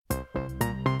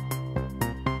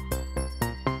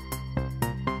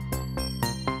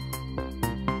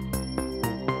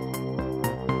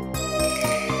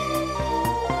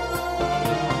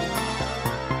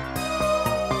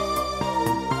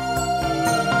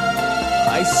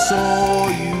I saw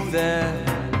you there,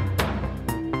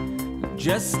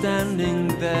 just standing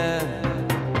there,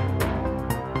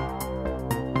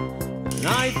 and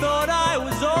I thought I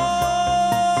was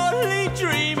only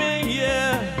dreaming,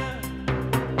 yeah.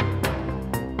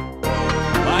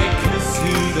 I kissed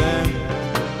you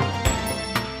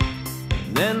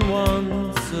then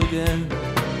once again.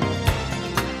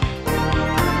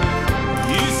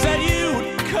 You said you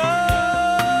would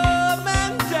come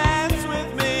and dance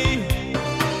with me,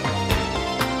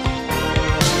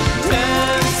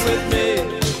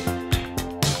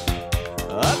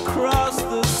 across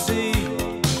the sea.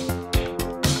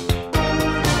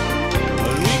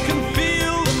 And we can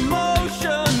feel the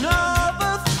motion of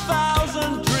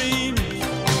 1,000 dreams.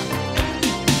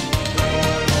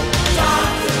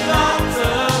 Doctor,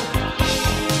 doctor,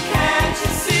 can't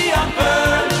you see I'm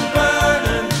burning,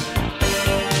 burning?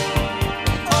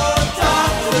 Oh,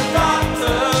 doctor,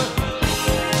 doctor,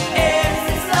 is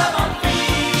this love I'm feeling?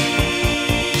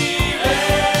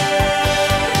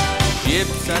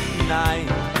 Ships at night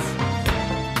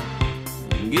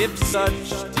give such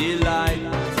delight.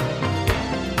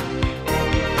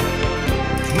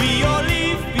 We all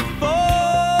leave before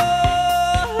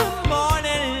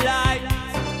morning light.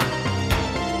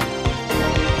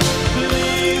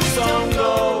 Please don't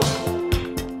go.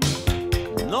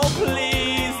 No,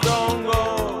 please don't go.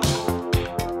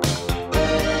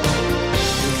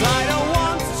 'Cause I don't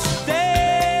want to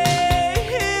stay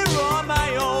here on my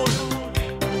own.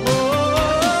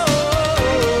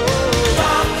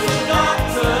 Doctor,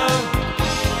 doctor,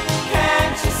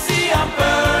 can't you see I'm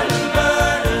burning,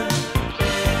 burning?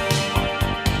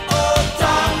 Oh,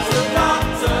 doctor,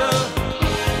 doctor,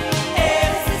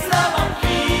 is this love I'm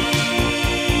feeling?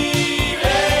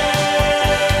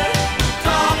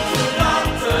 Doctor,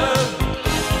 doctor,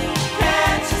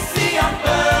 can't you see I'm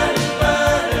burning,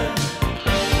 burning?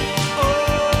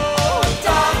 Oh,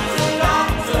 doctor,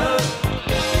 doctor,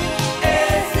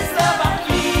 is this love I'm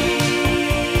feeling?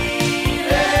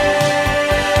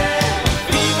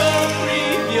 Fever,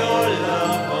 breathe your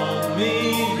love on me.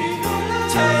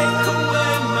 Take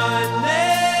away my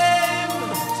name.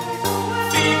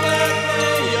 Fever,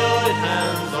 lay your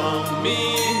hands on me.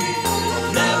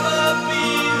 Never be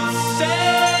the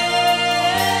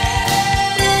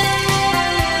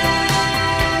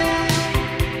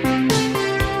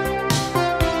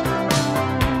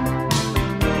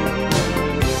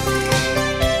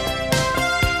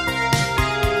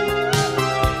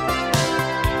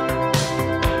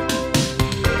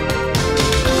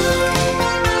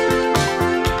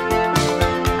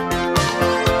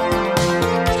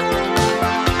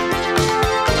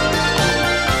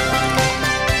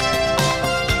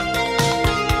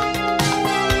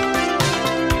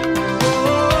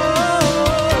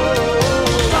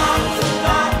Doctor,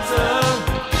 doctor,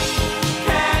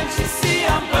 can't you see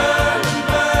I'm burning,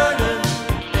 burning?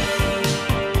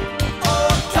 Oh,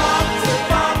 doctor,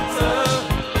 doctor,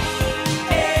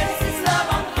 is this love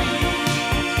I'm feeling?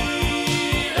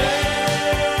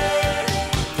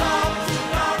 Doctor,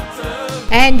 doctor.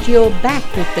 And you're back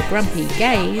with the Grumpy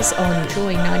Gays on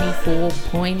Joy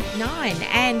 94.9.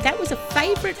 And that was a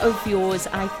favourite of yours,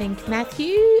 I think,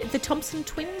 Matthew. The Thompson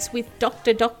Twins with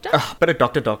Doctor Doctor. But a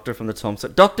Doctor Doctor from the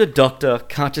Thompson. Doctor Doctor,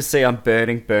 can't you see I'm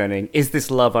burning, burning? Is this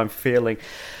love I'm feeling?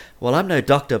 Well, I'm no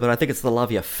doctor, but I think it's the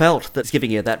love you felt that's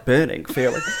giving you that burning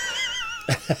feeling.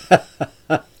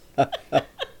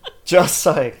 Just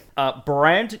saying.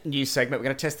 Brand new segment. We're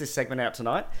going to test this segment out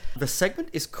tonight. The segment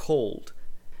is called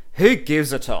Who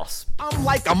Gives a Toss? I'm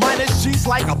like a minus, she's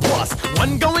like a plus.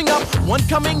 One going up, one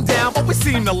coming down, but we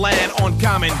seem to land on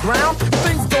common ground. If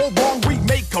things go wrong, we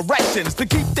make corrections to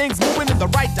keep things moving in the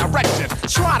right direction.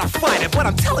 Try to fight it, but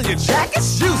I'm telling you, Jack,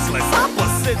 it's useless.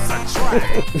 Opposites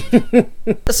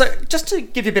attract. So, just to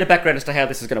give you a bit of background as to how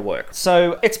this is going to work.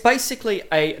 So, it's basically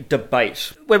a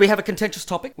debate where we have a contentious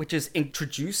topic, which is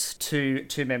introduced to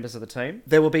two members of the team.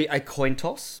 There will be a coin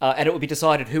toss, and it will be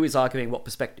decided who is arguing what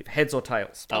perspective, heads or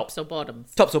tails. Tops or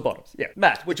bottoms? Tops or bottoms, yeah.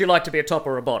 Matt, would you like to be a top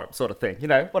or a bottom sort of thing? You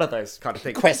know, what are those kind of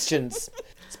things? Questions.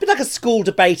 It's a bit like a school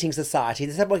debating society.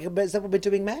 Is that what we're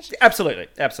doing, Matt? Absolutely,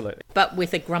 absolutely. But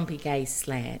with a Grumpy Gay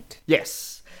slant.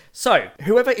 Yes. So,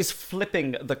 whoever is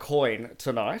flipping the coin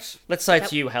tonight, let's say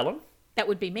it's you, Helen. That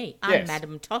would be me. I'm Yes.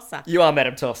 Madam Tosser. You are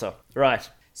Madam Tosser. Right.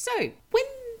 So, when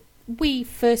we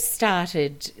first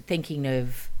started thinking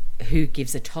of who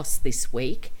gives a toss this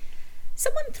week,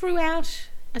 someone threw out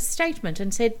a statement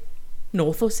and said,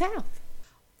 North or South?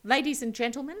 Ladies and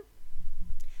gentlemen,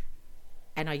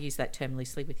 and I use that term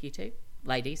loosely with you too,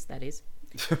 ladies, that is.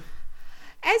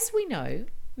 As we know,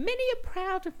 Many a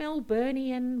proud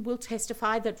Melburnian will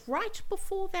testify that right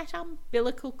before that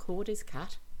umbilical cord is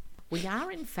cut, we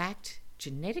are in fact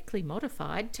genetically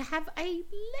modified to have a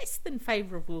less than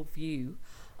favourable view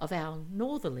of our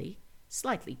northerly,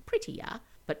 slightly prettier,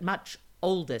 but much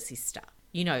older sister.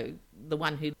 You know, the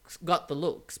one who got the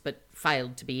looks but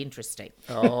failed to be interesting.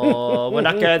 Oh, we're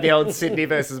not going the old Sydney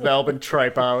versus Melbourne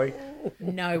trope, are we?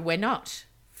 No, we're not,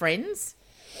 friends.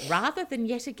 Rather than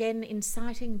yet again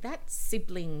inciting that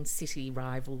sibling city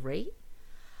rivalry,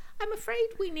 I'm afraid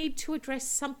we need to address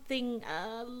something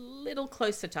a little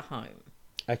closer to home.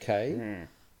 Okay.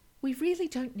 We really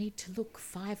don't need to look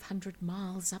 500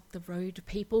 miles up the road,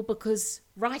 people, because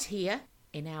right here,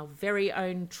 in our very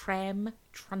own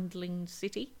tram-trundling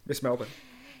city, Miss Melbourne.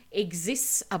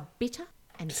 exists a bitter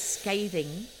and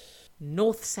scathing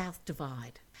north-south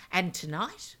divide. And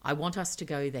tonight, I want us to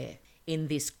go there. In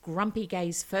this grumpy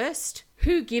gaze first,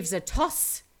 who gives a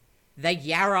toss? The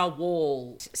Yarra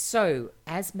Wall. So,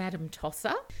 as Madam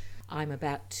Tosser, I'm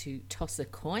about to toss a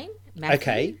coin. Matthew,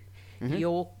 Okay.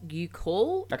 You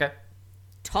call. Okay.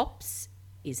 Tops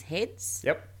is heads.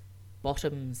 Yep.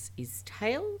 Bottoms is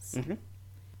tails.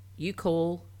 You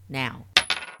call now.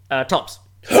 Tops.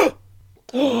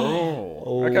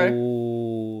 Oh, okay.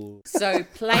 Ooh. So,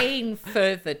 playing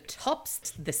for the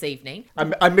tops this evening.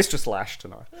 I'm Mistress Lash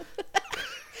tonight.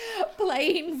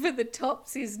 Playing for the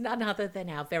tops is none other than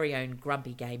our very own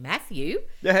grumpy gay Matthew.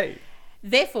 Yay.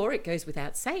 Therefore, it goes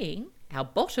without saying, our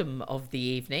bottom of the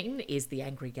evening is the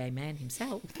angry gay man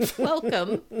himself.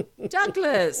 Welcome,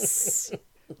 Douglas.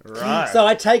 Right. So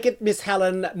I take it, Miss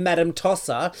Helen, Madam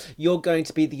Tosser, you're going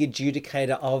to be the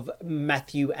adjudicator of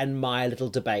Matthew and my little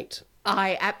debate.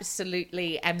 I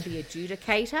absolutely am the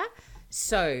adjudicator.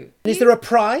 So, Is there a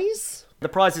prize? The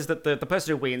prize is that the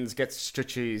person who wins gets to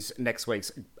choose next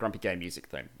week's Grumpy Gay music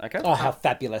theme. Okay? Oh, how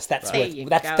fabulous! That's There you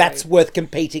worth go. that's worth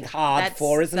competing hard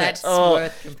for, isn't that's it?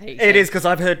 worth competing. It is, because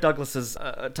I've heard Douglas's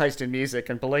taste in music,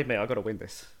 and believe me, I've got to win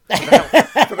this.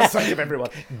 For the sake of everyone.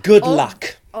 Good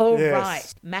luck. All Yes.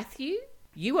 right. Matthew,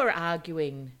 you are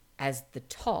arguing as the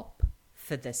top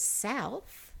for the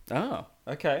south, Oh,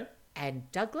 okay.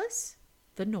 and Douglas,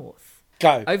 the north.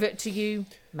 Go. Over to you,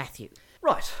 Matthew.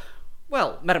 Right.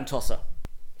 Well, Madam Tosser,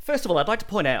 first of all, I'd like to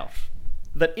point out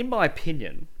that, in my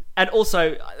opinion, and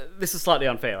also this is slightly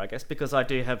unfair, I guess, because I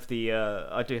do have the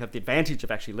advantage of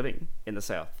actually living in the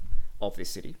south of this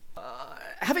city.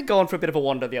 Having gone for a bit of a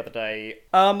wander the other day,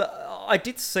 I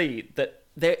did see that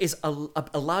there is a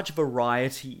large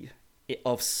variety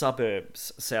of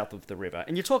suburbs south of the river.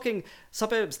 And you're talking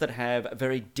suburbs that have a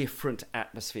very different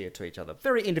atmosphere to each other,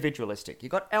 very individualistic.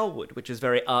 You've got Elwood, which is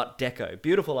very Art Deco,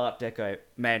 beautiful Art Deco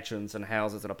mansions and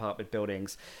houses and apartment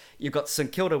buildings. You've got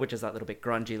St Kilda, which is that little bit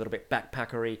grungy, a little bit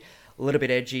backpackery, a little bit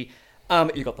edgy.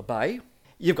 You've got the Bay.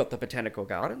 You've got the Botanical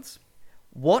Gardens.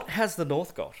 What has the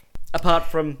North got? Apart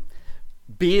from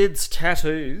beards,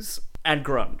 tattoos, and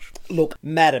grunge. Look,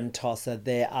 Madam Tosser,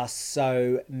 there are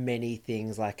so many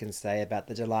things I can say about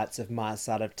the delights of my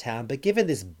side of town, but given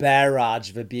this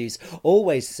barrage of abuse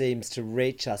always seems to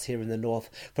reach us here in the north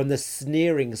from the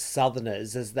sneering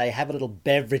southerners as they have a little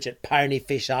beverage at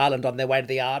Ponyfish Island on their way to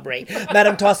the Arbory.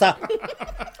 Madam Tosser,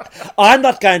 I'm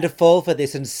not going to fall for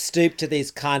this and stoop to these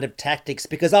kind of tactics,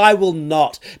 because I will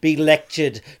not be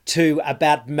lectured to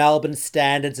about Melbourne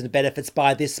standards and benefits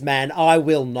by this man. I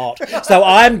will not. So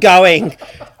I'm going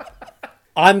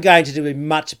to do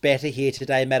much better here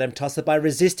today, Madam Tosser, by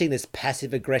resisting this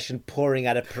passive aggression pouring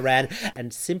out of Paran,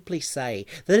 and simply say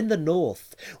that in the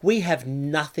north we have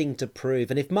nothing to prove.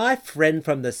 And if my friend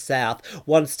from the south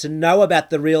wants to know about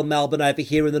the real Melbourne over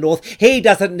here in the north, he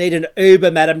doesn't need an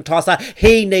Uber, Madam Tosser.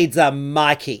 He needs a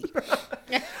Mikey.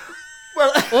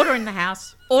 Order in the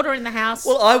house. Order in the house.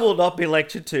 Well, I will not be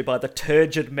lectured to by the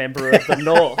turgid member of the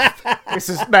North. This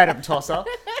is Madam Tosser.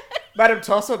 Madam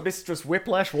Tosser, Mistress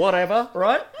Whiplash, whatever,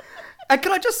 right? And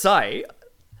can I just say,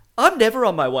 I'm never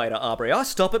on my way to Arbury. I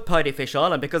stop at Ponyfish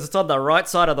Island because it's on the right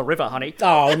side of the river, honey.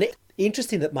 Oh, and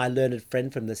interesting that my learned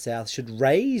friend from the south should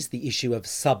raise the issue of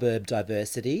suburb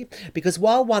diversity, because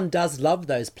while one does love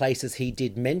those places he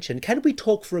did mention, can we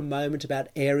talk for a moment about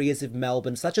areas of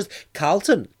Melbourne such as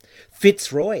Carlton,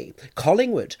 Fitzroy,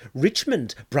 Collingwood,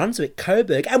 Richmond, Brunswick,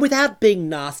 Coburg, and without being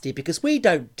nasty, because we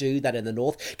don't do that in the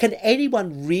north, can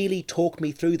anyone really talk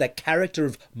me through the character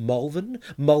of Malvern,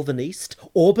 Malvern East,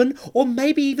 Auburn, or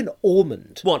maybe even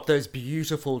Ormond? What, those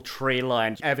beautiful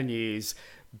tree-lined avenues,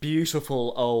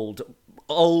 beautiful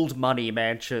old money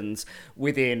mansions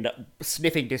within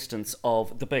sniffing distance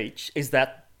of the beach? Is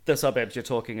that the suburbs you're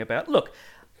talking about? Look,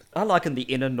 I liken the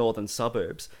inner northern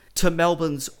suburbs to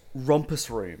Melbourne's rumpus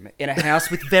room in a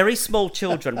house with very small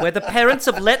children where the parents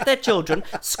have let their children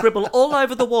scribble all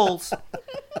over the walls.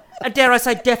 And dare I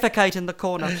say, defecate in the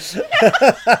corner.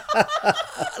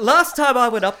 Last time I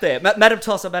went up there, Madam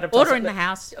Tosser. Order in the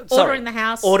house. Sorry. Order in the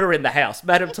house. Order in the house.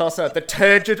 Madam Tosser, the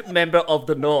turgid member of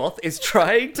the North, is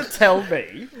trying to tell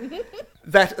me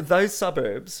that those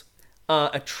suburbs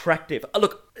are attractive.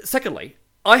 Look, secondly,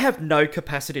 I have no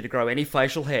capacity to grow any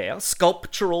facial hair,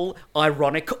 sculptural,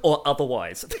 ironic, or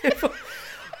otherwise.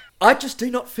 I just do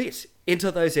not fit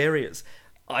into those areas.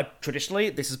 Traditionally,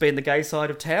 this has been the gay side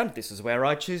of town. This is where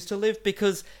I choose to live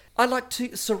because I like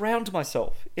to surround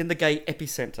myself in the gay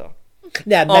epicentre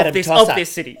Now, Madam Tosser. of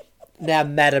this city. Now,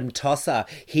 Madam Tosser,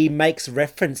 he makes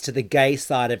reference to the gay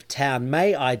side of town.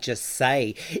 May I just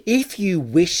say, if you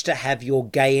wish to have your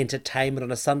gay entertainment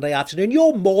on a Sunday afternoon,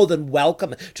 you're more than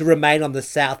welcome to remain on the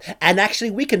south. And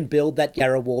actually, we can build that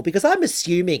Yarra Wall because I'm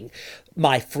assuming,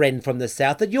 my friend from the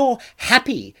south, that you're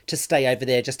happy to stay over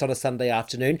there just on a Sunday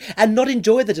afternoon and not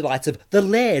enjoy the delights of the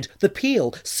Laird, the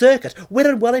Peel, Circuit,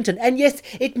 Wetton Wellington. And yes,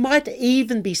 it might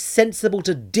even be sensible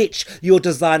to ditch your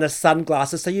designer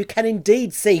sunglasses so you can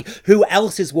indeed see who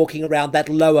else is walking around that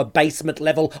lower basement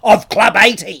level of Club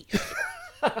 80.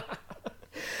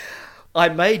 I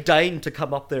may deign to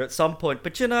come up there at some point,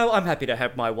 but I'm happy to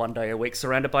have my one day a week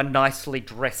surrounded by nicely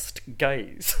dressed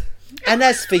gays. And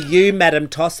as for you, Madam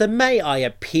Tosser, may I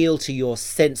appeal to your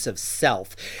sense of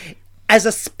self? As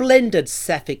a splendid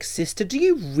sapphic sister, do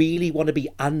you really want to be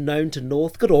unknown to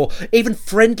Northcote or even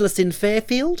friendless in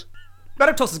Fairfield?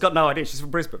 Madam Tosser's got no idea. She's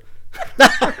from Brisbane.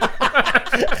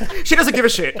 She doesn't give a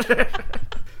shit.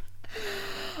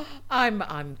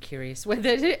 I'm curious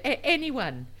whether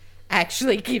anyone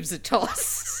actually gives a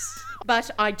toss.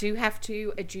 But I do have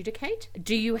to adjudicate.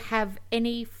 Do you have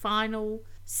any final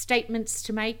statements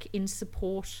to make in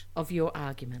support of your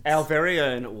arguments? Our very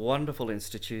own wonderful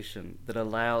institution that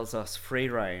allows us free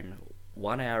rein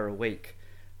 1 hour a week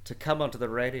to come onto the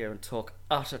radio and talk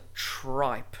utter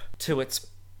tripe to its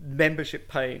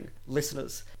membership-paying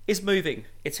listeners is moving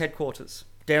its headquarters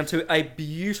down to a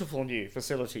beautiful new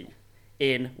facility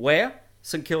in where?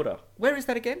 St Kilda. Where is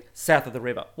that again? South of the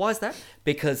river. Why is that?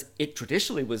 Because it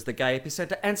traditionally was the gay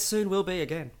epicentre and soon will be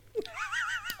again.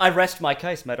 I rest my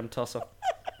case, Madam Tosser.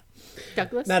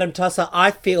 Douglas? Madam Tosser,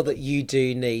 I feel that you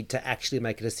do need to actually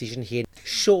make a decision here.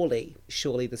 Surely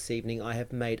this evening I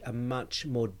have made a much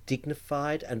more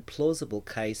dignified and plausible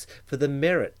case for the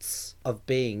merits of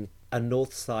being a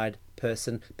Northside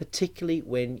person, particularly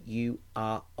when you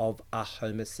are of a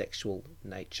homosexual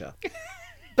nature.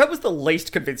 That was the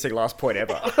least convincing last point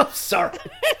ever. I'm sorry.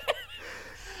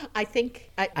 I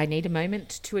think I need a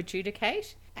moment to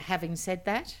adjudicate. Having said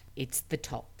that, it's the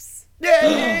tops.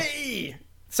 Yay!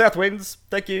 South wins.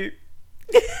 Thank you.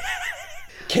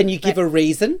 Can you give a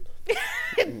reason?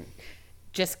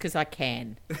 Just because I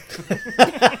can.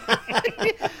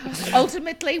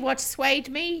 Ultimately, what swayed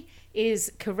me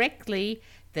is correctly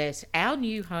that our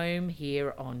new home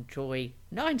here on Joy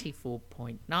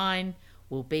 94.9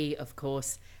 will be, of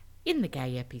course, in the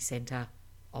gay epicentre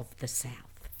of the South.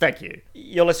 Thank you.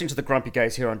 You're listening to the Grumpy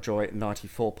Gays here on Joy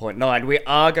 94.9. We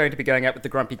are going to be going out with the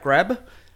Grumpy Grab